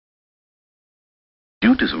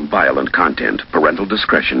autism, violent content. Parental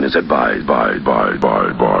discretion is advised.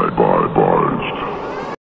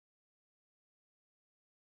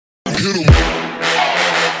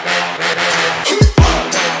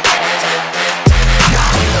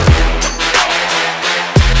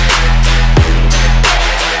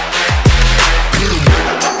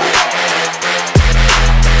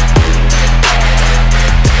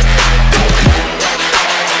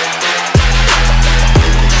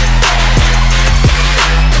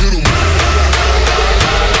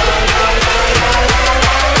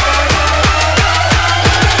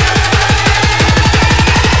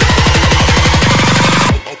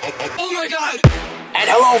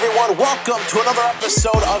 Welcome to another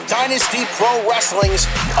episode of Dynasty Pro Wrestling's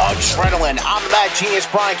Adrenaline. I'm the Mad Genius,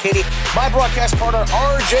 Brian Katie. My broadcast partner,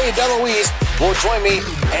 RJ DeLuise, will join me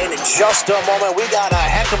in just a moment. We got a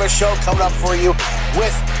heck of a show coming up for you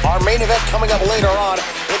with our main event coming up later on.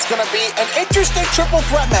 It's going to be an interesting triple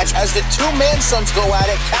threat match as the two Man-Sons go at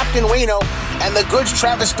it, Captain Wayno and the Goods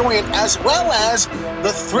Travis Dorian, as well as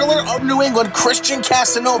the Thriller of New England, Christian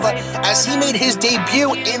Casanova, as he made his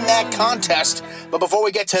debut in that contest. But before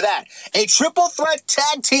we get to that, a triple threat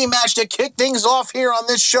tag team match to kick things off here on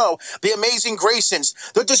this show. The Amazing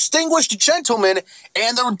Graysons, the Distinguished Gentlemen,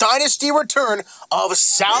 and the Dynasty return of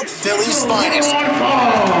South Philly's finest.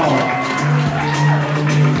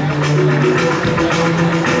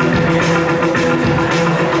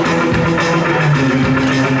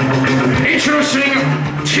 Introducing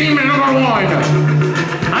team number one,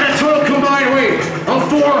 at a total combined weight of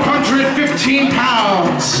 415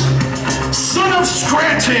 pounds. Son of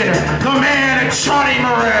Scranton, the man Johnny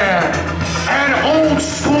Moran, and old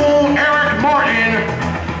school Eric Martin,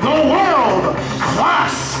 the world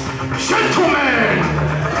class gentleman.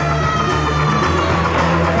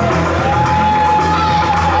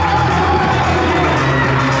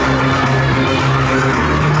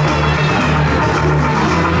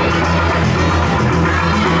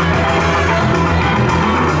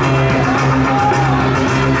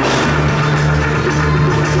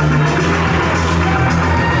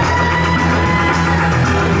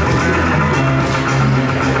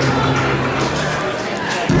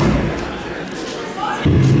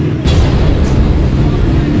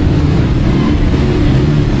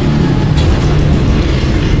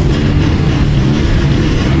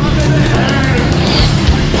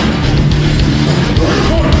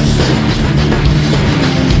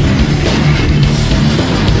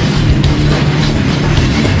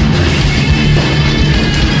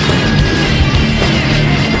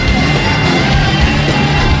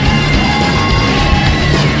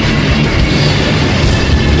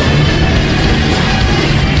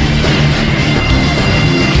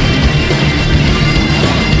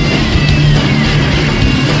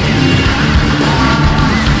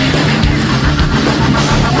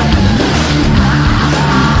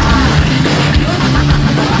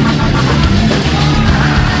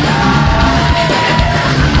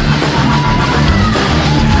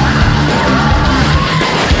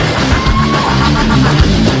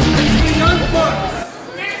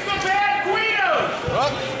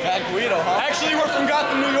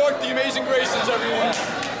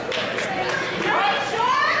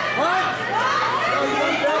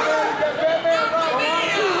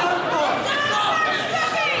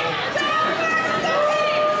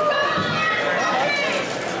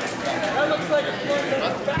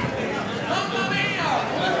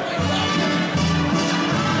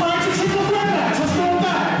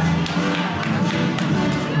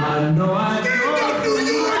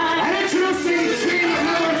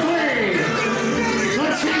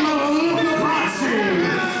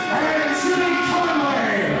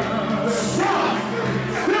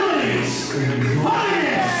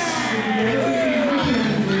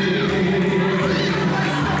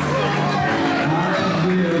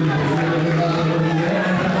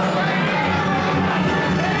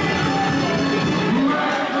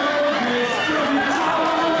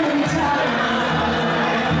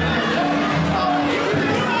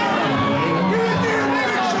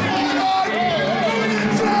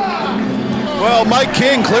 Well, Mike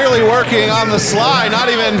King clearly working on the sly. Not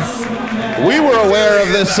even we were aware of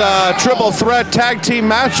this triple threat tag team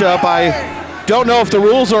matchup. I don't know if the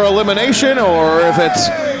rules are elimination or if it's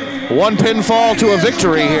one pinfall to a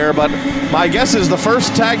victory here, but my guess is the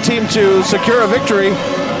first tag team to secure a victory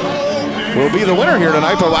will be the winner here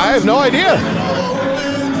tonight, but I have no idea.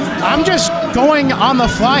 I'm just going on the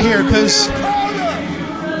fly here because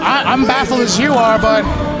I'm baffled as you are, but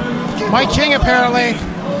Mike King apparently,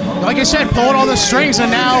 like I said, pulled all the strings,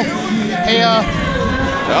 and now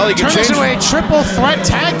turns into a triple threat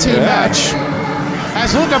tag team match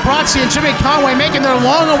as Luca Brasi and Jimmy Conway making their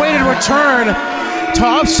long-awaited return to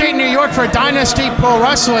upstate New York for Dynasty Pro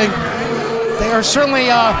Wrestling. They are certainly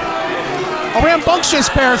a rambunctious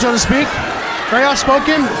pair, so to speak. Very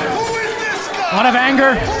outspoken, a lot of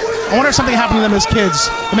anger. I wonder if something happened to them as kids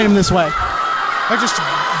that made them this way. They're just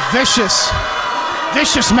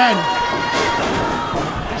vicious men.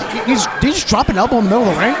 Did he just drop an elbow in the middle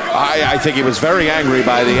of the ring? I think he was very angry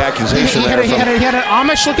by the accusation he had an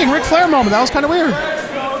Amish-looking Ric Flair moment. That was kind of weird.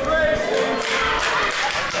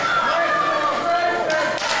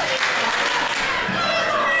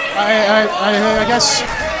 I guess.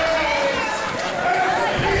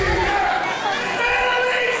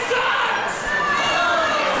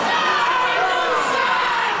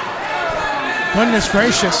 Goodness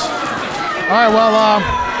gracious. All right, well,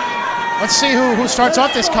 let's see who starts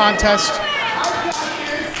off this contest.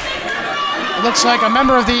 It looks like a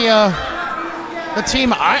member of the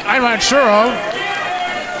team I'm not sure of.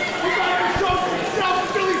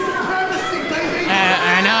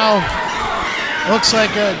 And now it looks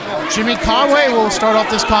like Jimmy Conway will start off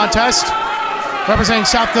this contest, representing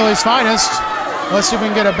South Philly's finest. Let's see if we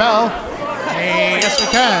can get a bell. Yes, we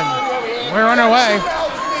can. We're on our way.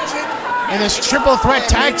 In this triple threat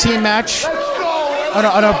tag team match.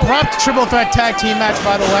 An abrupt triple threat tag team match,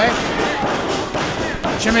 by the way.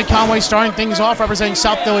 Jimmy Conway starting things off, representing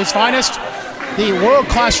South Philly's finest. The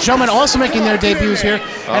world-class gentlemen also making their debuts here.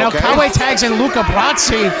 And now Conway tags in Luca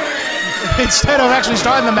Brasi instead of actually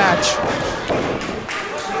starting the match.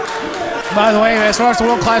 By the way, as far as the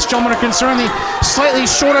world-class gentlemen are concerned, the slightly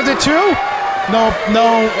shorter of the two.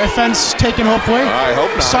 No offense taken, hopefully. I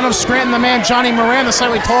hope not. Son of Scranton, the man Johnny Moran, the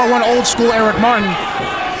slightly taller one, old school Eric Martin.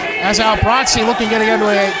 As Al Brasi looking to get into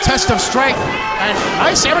a test of strength. And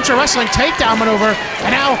nice amateur wrestling takedown maneuver.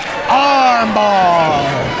 And now armbar.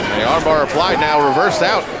 The armbar applied now, reversed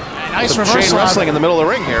out. Nice some reversal. Chain wrestling in the middle of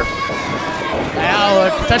the ring here. Now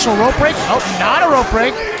a potential rope break. Oh, not a rope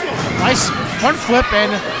break. Nice front flip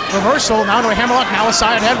and reversal. Now into a hammerlock, now a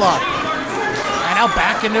side headlock. And now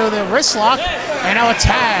back into the wrist lock. And now a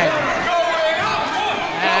tag.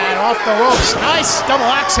 And off the ropes. Nice double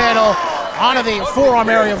axe handle onto the forearm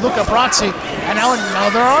area of Luca Brasi. And now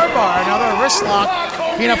another armbar, another wrist lock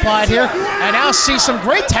being applied here. And now see some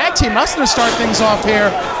great tag team wrestling to start things off here.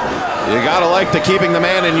 You gotta like the keeping the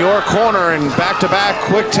man in your corner and back-to-back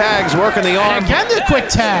quick tags, working the arm. And again the quick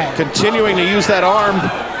tag. Continuing to use that arm.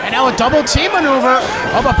 And now a double team maneuver.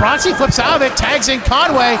 Oh, but Brasi flips out of it, tags in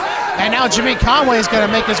Conway. And now Jimmy Conway is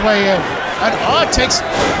gonna make his way in. And it takes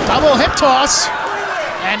double hip toss.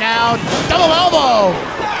 And now double elbow.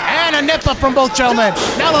 And a nip up from both gentlemen.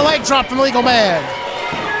 Now the leg drop from Legal Man.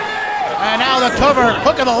 And now the cover,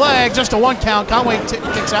 hook of the leg, just a one count. Conway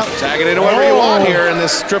kicks out. Tag it into whatever you want here in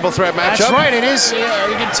this triple threat matchup. That's right, it is.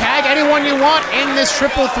 You can tag anyone you want in this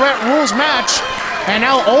triple threat rules match. And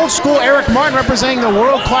now old school Eric Martin, representing the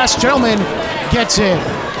world-class gentleman, gets in.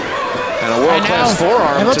 And a world-class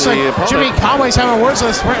forearm. It looks like Jimmy Conway's having words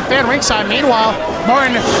with the fan ringside. Meanwhile,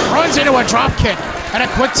 Martin runs into a drop kick and a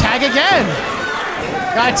quick tag again.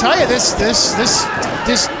 Gotta tell you, this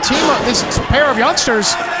pair of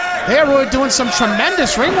youngsters, they are really doing some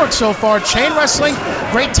tremendous ring work so far. Chain wrestling,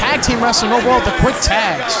 great tag team wrestling overall with the quick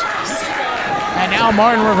tags. And now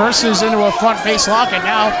Martin reverses into a front face lock, and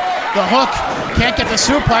now the hook can't get the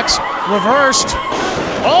suplex. Reversed.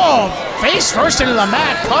 Oh, face first into the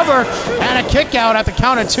mat, cover, and a kick out at the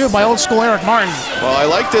count of two by old school Eric Martin. Well, I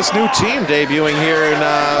like this new team debuting here in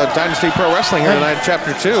Dynasty Pro Wrestling here tonight in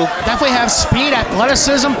Chapter 2. Definitely have speed,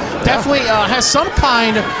 athleticism, definitely has some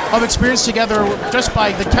kind of experience together just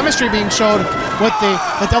by the chemistry being showed with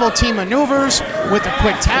the double team maneuvers, with the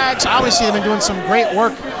quick tags. Obviously, they've been doing some great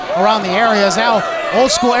work around the areas. Now,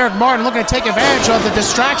 old school Eric Martin looking to take advantage of the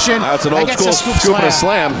distraction. That's an old school scoop and a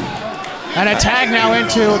slam. And a tag now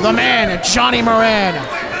into the man, Johnny Moran,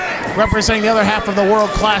 representing the other half of the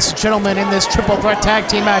world-class gentleman in this triple threat tag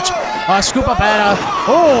team match. Scoop up and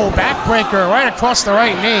backbreaker right across the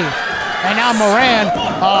right knee. And now Moran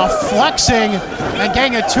flexing and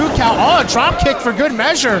getting a 2 count. Oh, a drop kick for good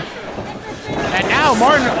measure. And now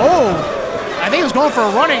Martin, I think he was going for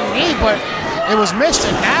a running knee, but it was missed.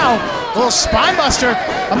 And now a little spine buster.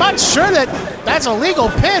 I'm not sure that that's a legal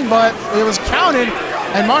pin, but it was counted.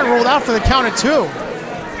 And Martin rolled out for the count of 2.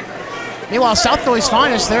 Meanwhile, South Philly's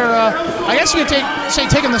finest, they're, I guess you could say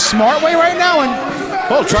taking the smart way right now. And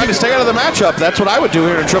well, trying to stay out of the matchup. That's what I would do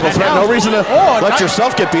here in triple threat. No reason to let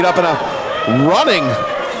yourself get beat up in a running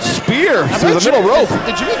spear through the middle rope.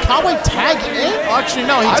 Did Jimmy Conway tag in? Actually,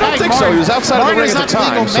 no, he tagged I don't think Martin. so. He was outside of the ring at the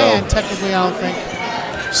time. Martin is not the legal man, technically, I don't think.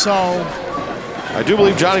 So, I do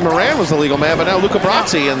believe Johnny Moran was the legal man, but now Luca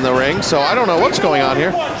Brasi in the ring, so I don't know what's going on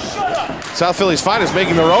here. South Philly's Finest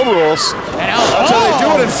making their own rules. That's how they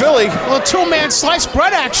do it in Philly. Well, two-man sliced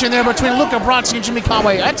bread action there between Luca Brasi and Jimmy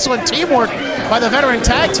Conway. Excellent teamwork by the veteran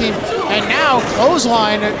tag team. And now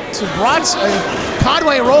clothesline to Brasi.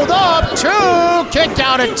 Conway rolled up, 2, kicked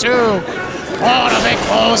out at 2. Oh, and a big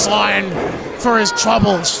clothesline for his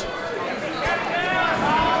troubles.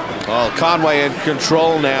 Well, Conway in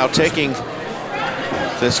control now, taking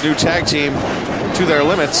this new tag team to their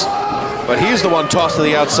limits. But he's the one tossed to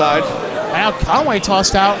the outside. Now Conway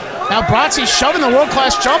tossed out. Now Brasi shoving the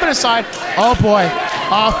world-class jumping aside. Oh boy.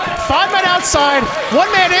 5 men outside,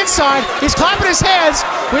 1 man inside. He's clapping his hands.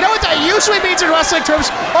 We know what that usually means in wrestling terms.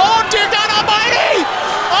 Oh dear God Almighty!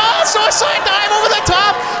 Oh, suicide dive over the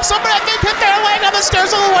top. Somebody I think hit their leg on the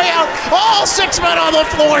stairs on the way out. All 6 men on the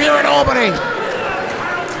floor here in Albany.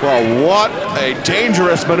 Well, what a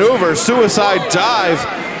dangerous maneuver. Suicide dive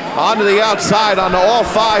onto the outside, onto all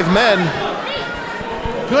 5 men.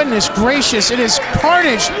 Goodness gracious, it is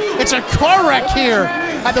carnage. It's a car wreck here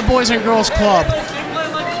at the Boys and Girls Club.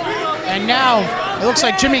 And now, it looks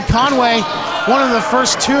like Jimmy Conway, one of the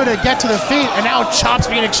first 2 to get to the feet, and now chops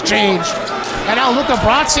being exchanged. And now Luca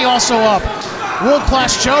Brasi also up.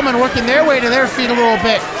 World-class showmen working their way to their feet a little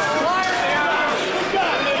bit.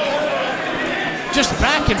 Just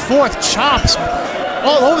back and forth, chops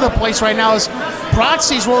all over the place right now as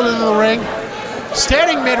Brasi's rolling into the ring.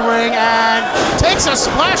 Standing mid-ring and takes a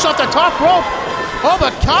splash off the top rope. Oh,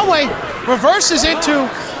 but Conway reverses into,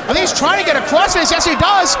 I think he's trying to get a crossface. Yes, he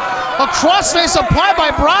does. A crossface applied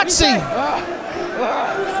by Brasi.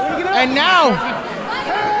 And now,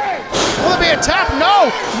 will it be a tap?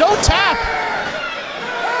 No, no tap.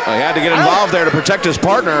 Well, he had to get involved there to protect his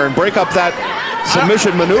partner and break up that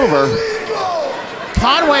submission maneuver.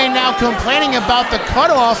 Conway now complaining about the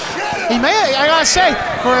cutoff. He may, I gotta say,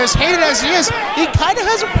 for as hated as he is, he kind of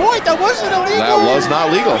has a point. That wasn't illegal. That was not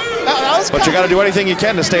legal. But you got to do anything you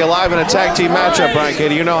can to stay alive in a tag team matchup, Brian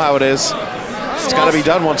Katie. You know how it is. It's got to be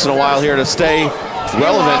done once in a while here to stay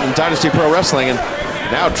relevant in Dynasty Pro Wrestling. And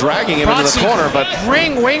now dragging him into the corner, but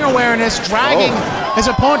wing awareness, dragging his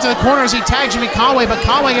opponent to the corner as he tags Jimmy Conway, but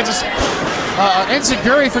Conway gets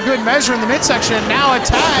enziguri for good measure in the midsection, and now a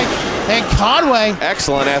tag, and Conway.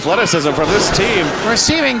 Excellent athleticism from this team.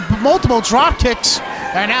 Receiving multiple drop kicks,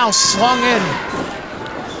 and now slung in.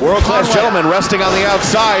 World-class gentleman resting on the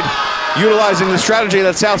outside, utilizing the strategy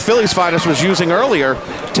that South Philly's Finest was using earlier,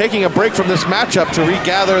 taking a break from this matchup to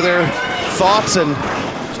regather their thoughts and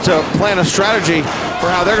to plan a strategy for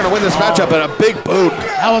how they're going to win this matchup, and a big boot.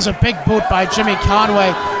 That was a big boot by Jimmy Conway,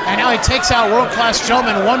 and now he takes out world-class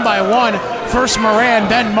gentlemen 1 by 1. First Moran,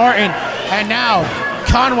 then Martin, and now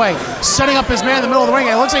Conway setting up his man in the middle of the ring.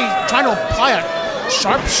 It looks like he's trying to apply a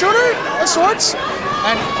sharpshooter of sorts.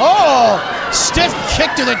 And stiff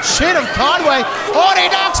kick to the chin of Conway. Oh, and he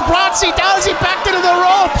knocks Brasi down as he backed into the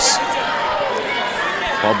ropes.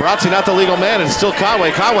 Well, Brasi not the legal man, and still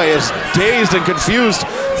Conway. Conway is dazed and confused,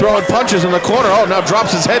 throwing punches in the corner. Oh, now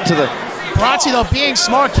drops his head to the... Brasi, though, being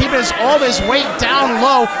smart, keeping all of his weight down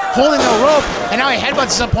low, holding the rope, and now he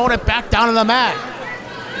headbutts his opponent back down to the mat.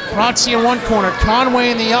 Brasi in one corner,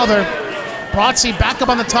 Conway in the other. Brasi back up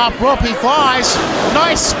on the top rope, he flies.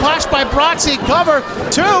 Nice splash by Brasi, cover,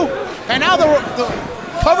 2, and now the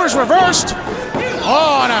cover's reversed.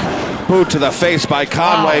 Oh, and a boot to the face by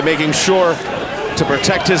Conway, making sure to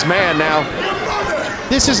protect his man now.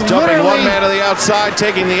 This is dumping literally one man to the outside,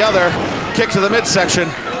 taking the other, kick to the midsection.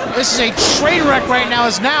 This is a train wreck right now,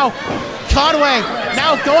 as now Conway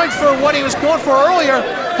now going for what he was going for earlier.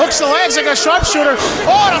 Hooks the legs like a sharpshooter.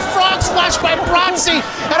 Oh, and a frog splash by Brasi,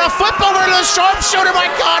 and a flip over to the sharpshooter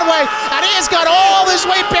by Conway, and he has got all his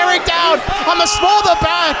weight buried down on the small of the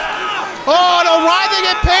back. Oh, and a writhing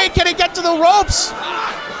in pain. Can he get to the ropes?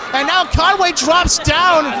 And now Conway drops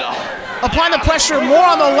down, applying the pressure more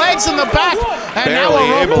on the legs than the back. And barely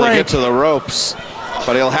now a rope able break. to get to the ropes,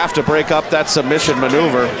 but he'll have to break up that submission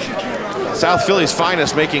maneuver. South Philly's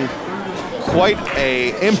Finest making quite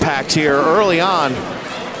a impact here early on,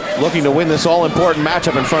 looking to win this all-important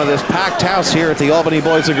matchup in front of this packed house here at the Albany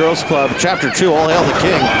Boys and Girls Club. Chapter 2, All Hail the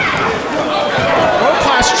King.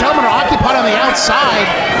 World-class gentlemen are occupied on the outside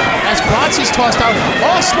as Brasi's tossed out.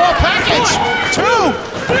 Oh, small package. 2.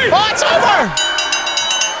 Oh, it's over.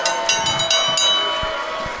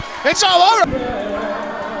 It's all over.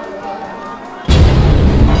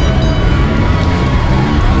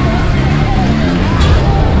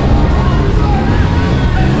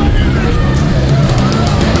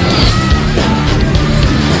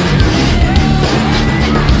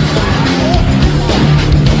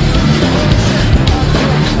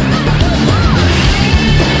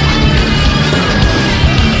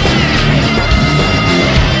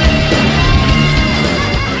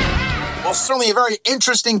 definitely a very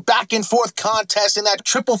interesting back and forth contest in that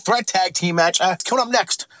triple threat tag team match. Coming up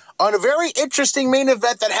next on a very interesting main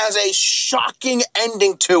event that has a shocking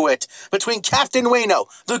ending to it between Captain Wayno,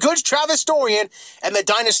 the good Travis Dorian, and the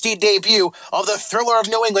Dynasty debut of the Thriller of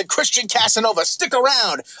New England, Christian Casanova. Stick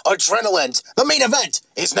around. Adrenaline's the main event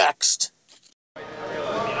is next. We're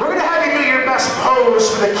going to have you do your best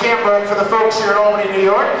pose for the camera for the folks here in Albany, New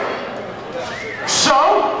York.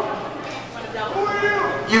 So,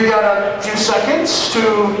 you got a few seconds to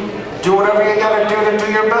do whatever you got to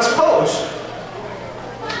do your best pose.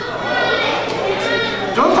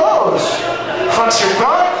 Do a pose. Flex your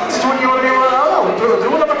butt. Do what you want to do. Do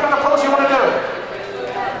whatever kind of pose you want to do.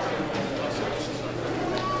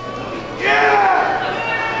 Yeah!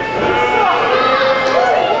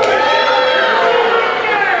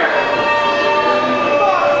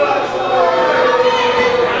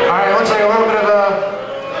 Alright, looks like a little bit of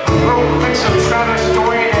a little mix of Travis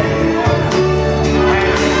Dorian and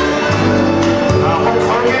Hulk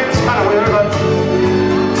Hogan. It's kind of weird, but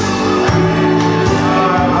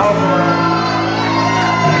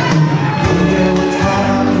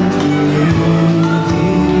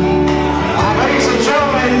ladies and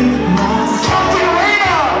gentlemen, Captain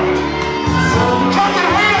Wayno! Captain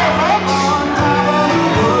Wayno, folks!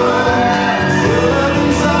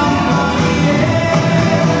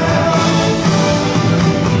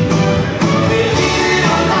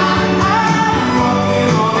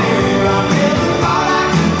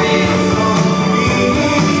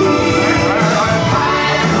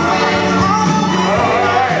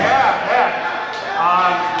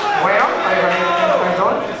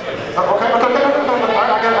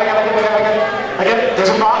 There's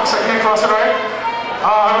a box, I can't cross it right.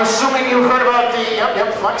 I'm assuming you heard about the, yep,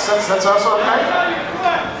 flex, that's also okay.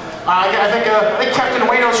 I think Captain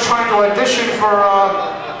Wayno's trying to audition for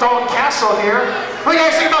Dalton Castle here. What do you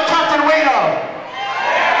guys think about Captain Wayno?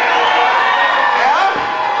 Yeah?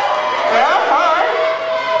 Yeah? Alright.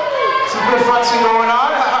 Some good flexing going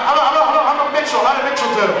on. How about Mitchell? How did Mitchell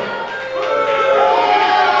do?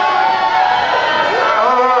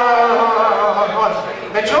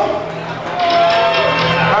 Mitchell?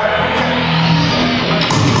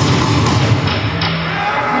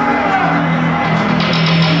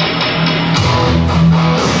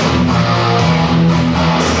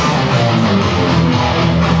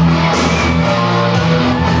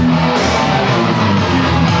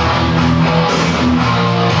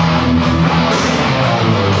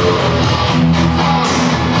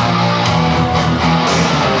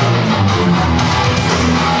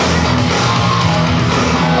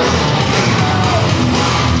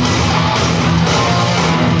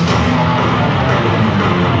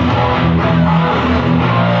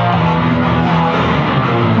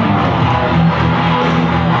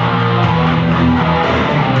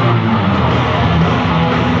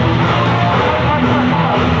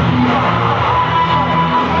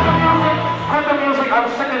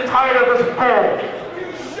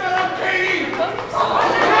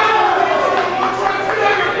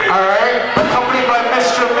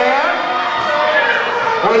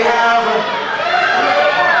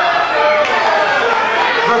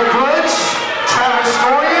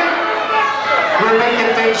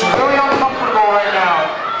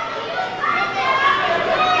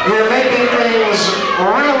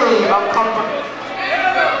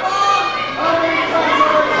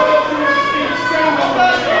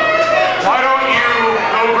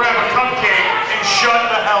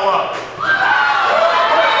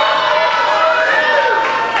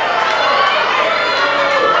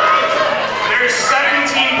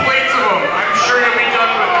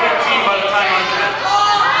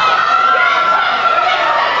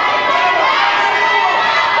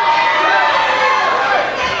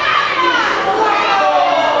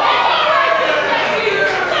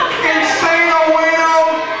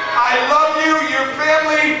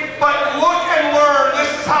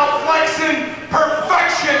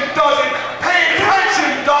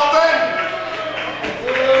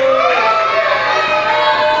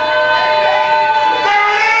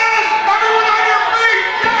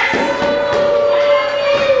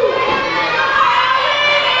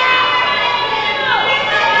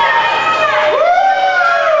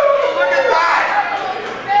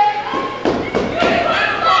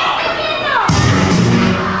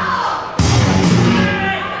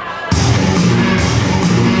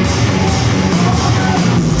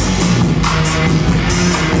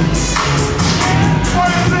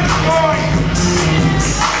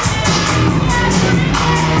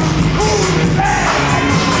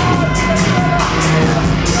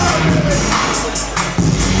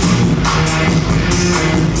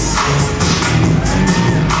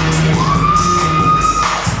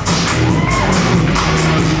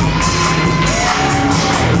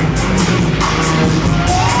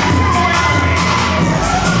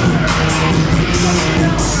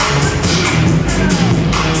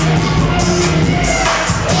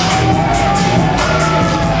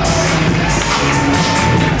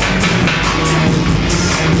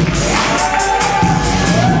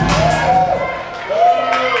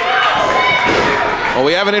 Well,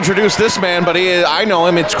 we haven't introduced this man, but I know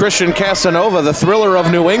him. It's Christian Casanova, the Thriller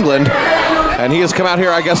of New England. And he has come out here,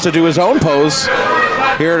 I guess, to do his own pose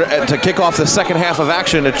here to kick off the second half of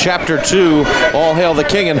action at Chapter 2, All Hail the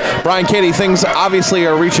King. And Brian Cady, things obviously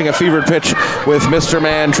are reaching a fevered pitch with Mr.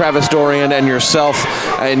 Man, Travis Dorian, and yourself,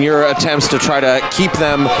 and your attempts to try to keep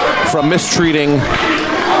them from mistreating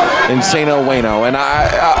Insano Wayno. And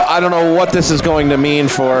I don't know what this is going to mean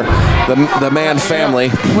for the Man family.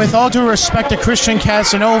 With all due respect to Christian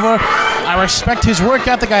Casanova, I respect his work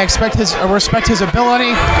ethic, I respect his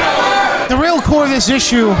ability. The real core of this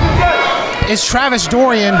issue is Travis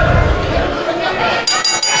Dorian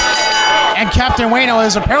and Captain Wayno.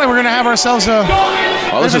 Is apparently we're going to have ourselves a.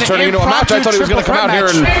 Well, this is turning into a match. I thought he was going to come out here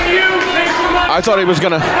and I thought he was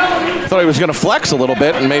going to flex a little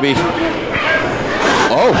bit and maybe.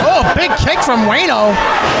 Oh, big kick from Wayno.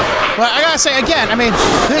 But I gotta say again, I mean,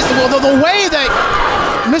 the way that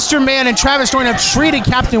Mr. Man and Travis Dorian have treated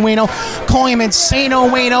Captain Wayno, calling him Insano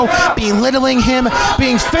Wayno, belittling him,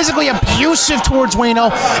 being physically abusive towards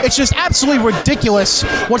Wayno. It's just absolutely ridiculous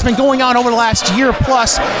what's been going on over the last year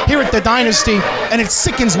plus here at the Dynasty, and it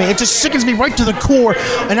sickens me. It just sickens me right to the core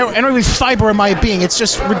and every fiber of my being. It's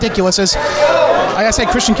just ridiculous. As I gotta say,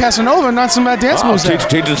 Christian Casanova, not some dance moves there.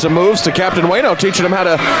 Teaching some moves to Captain Wayno, teaching him how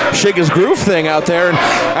to shake his groove thing out there.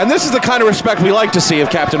 And this is the kind of respect we like to see of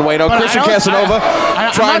Captain Wayno. But Christian Casanova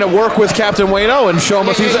trying to work with Captain Wayno and show him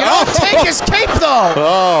if he's... Don't take his cape, though!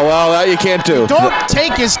 Oh, well, that you can't do. Don't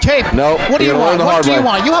take his cape. No. What do you want? What do you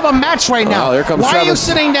want? You have a match right now. Oh, here comes Why Travis. are you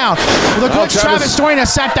sitting down? Well, the good Travis Dorian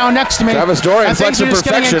has sat down next to me. Travis Dorian, flex of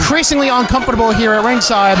perfection. Things are getting increasingly uncomfortable here at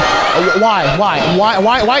ringside. Why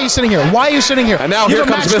are you sitting here? Why are you sitting here? And now here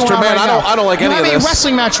comes Mr. Man. I don't like any of this. You have a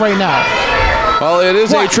wrestling match right now. Well, it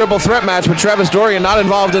is a triple threat match, but Travis Dorian not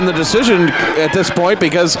involved in the decision at this point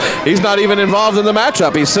because he's not even involved in the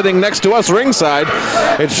matchup. He's sitting next to us ringside.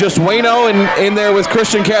 It's just Wayno in there with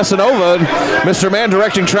Christian Casanova, and Mr. Man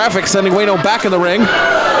directing traffic, sending Wayno back in the ring.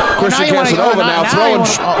 Christian Casanova now throwing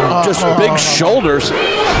just big shoulders.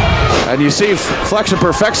 And you see flexion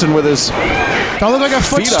perfection with his Don't look like a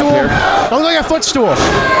footstool. Don't look like a footstool.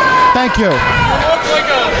 Thank you. You look like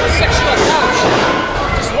a sectional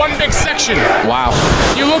couch. Just one big section. Wow.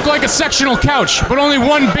 You look like a sectional couch, but only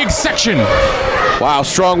one big section. Wow,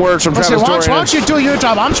 strong words from Travis Dorian. Why don't you do your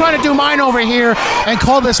job? I'm trying to do mine over here and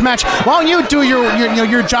call this match. Why don't you do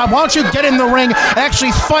your job? Why don't you get in the ring and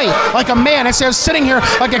actually fight like a man instead of sitting here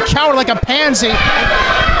like a coward, like a pansy?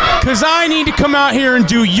 Because I need to come out here and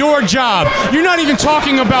do your job. You're not even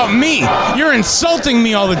talking about me. You're insulting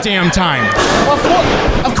me all the damn time.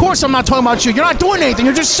 Well, of course I'm not talking about you. You're not doing anything.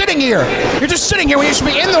 You're just sitting here. You're just sitting here when you should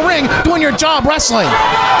be in the ring doing your job wrestling.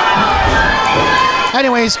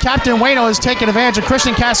 Anyways, Captain Wayno is taking advantage of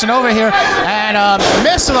Christian Casanova here, and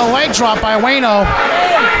miss of the leg drop by Wayno.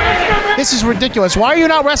 This is ridiculous. Why are you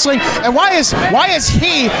not wrestling? And why is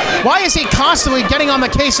he constantly getting on the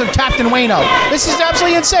case of Captain Wayno? This is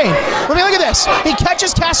absolutely insane. Let me look at this. He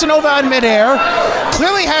catches Casanova in midair,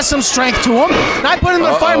 clearly has some strength to him. Not put in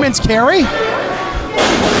the fireman's carry.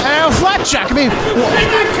 And a flat check. I mean,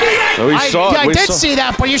 I did see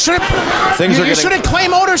that, but you shouldn't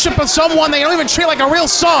claim ownership of someone that you don't even treat like a real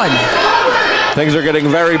son. Things are getting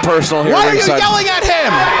very personal here. Why are you yelling at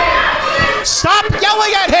him? Stop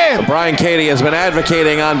yelling at him! Brian Cady has been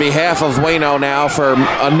advocating on behalf of Wayno now for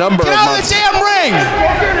a number of months. Get out of the damn ring!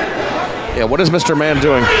 Yeah, what is Mr. Man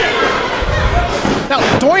doing? Now,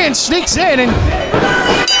 Dorian sneaks in and...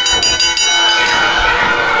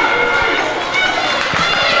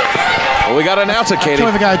 Well, we got to announce it, Cady. I can't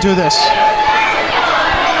believe I got to do this.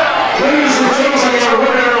 Ladies and gentlemen, our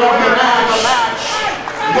winner of the match,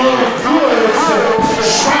 the good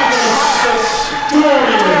Travis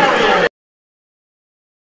Dorian.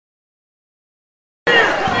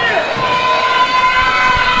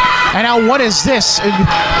 And now what is this?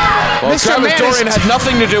 Well, Travis Dorian had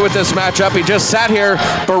nothing to do with this matchup. He just sat here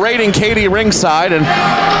berating Cady ringside, and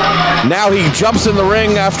now he jumps in the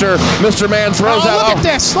ring after Mr. Man throws out. Look at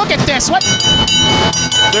this! Look at this! What?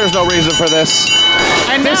 There's no reason for this.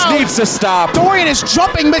 And this needs to stop. Dorian is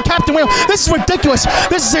jumping with Captain Wayno. This is ridiculous.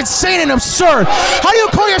 This is insane and absurd. How do you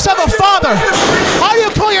call yourself a father? How do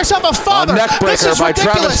you call yourself a father? A neckbreaker by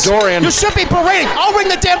Travis Dorian. You should be berating. I'll ring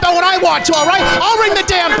the damn bell when I want to, all right? I'll ring the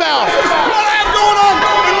damn bell. What I have going on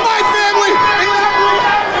in my family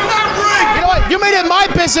in that ring? You know what? You made it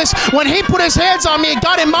my business when he put his hands on me and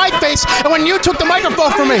got in my face, and when you took the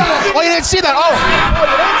microphone from me. Oh, you didn't see that? Oh.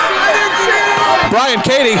 Brian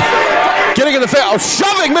Cady getting in the face. Oh,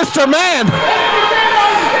 shoving Mr. Man.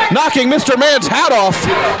 Knocking Mr. Man's hat off.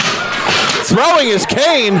 throwing his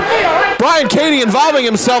cane. Brian Cady involving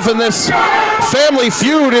himself in this family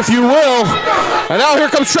feud, if you will. And now here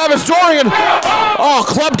comes Travis Dorian. Oh,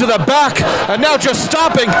 club to the back, and now just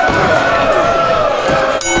stopping.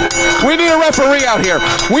 We need a referee out here.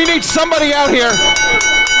 We need somebody out here.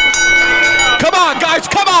 Come on, guys,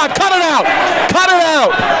 come on, cut it out. Cut it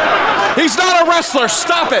out. He's not a wrestler,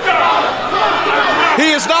 stop it.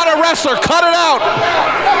 He is not a wrestler, cut it out.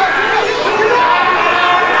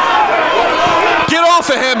 Get off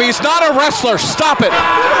of him, he's not a wrestler, stop it.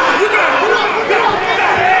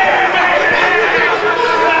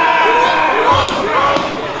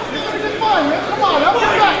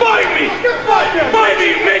 Fight me,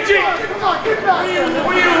 midget!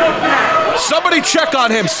 Somebody check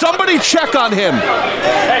on him, somebody check on him.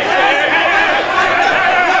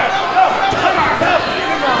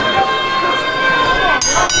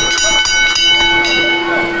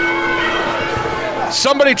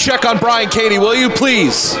 Somebody check on Brian Cady, will you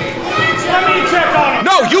please? No,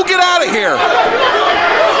 you get out of here.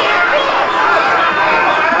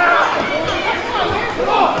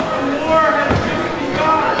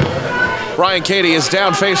 Brian Cady is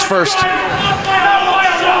down face first.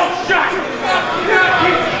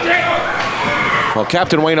 Well,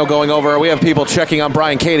 Captain Wayno going over. We have people checking on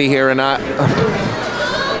Brian Cady here, and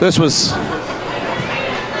this was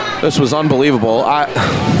unbelievable.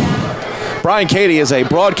 Brian Cady is a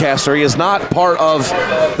broadcaster. He is not part of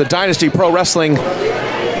the Dynasty Pro Wrestling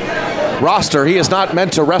roster. He is not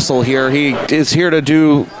meant to wrestle here. He is here to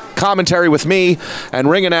do commentary with me and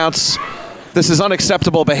ring announce. This is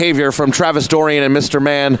unacceptable behavior from Travis Dorian and Mr.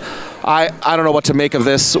 Man. I don't know what to make of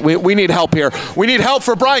this. We need help here. We need help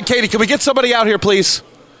for Brian Cady. Can we get somebody out here, please?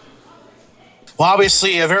 Well,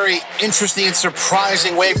 obviously, a very interesting and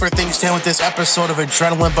surprising way for things to end with this episode of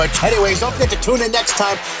Adrenaline. But anyways, don't forget to tune in next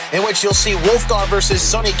time, in which you'll see Wolfgar versus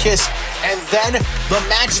Sonny Kiss, and then the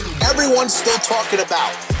match everyone's still talking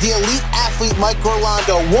about. The elite athlete Mike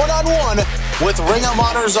Orlando one-on-one with Ring of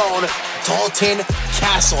Honor's own Dalton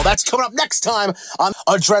Castle. That's coming up next time on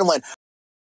Adrenaline.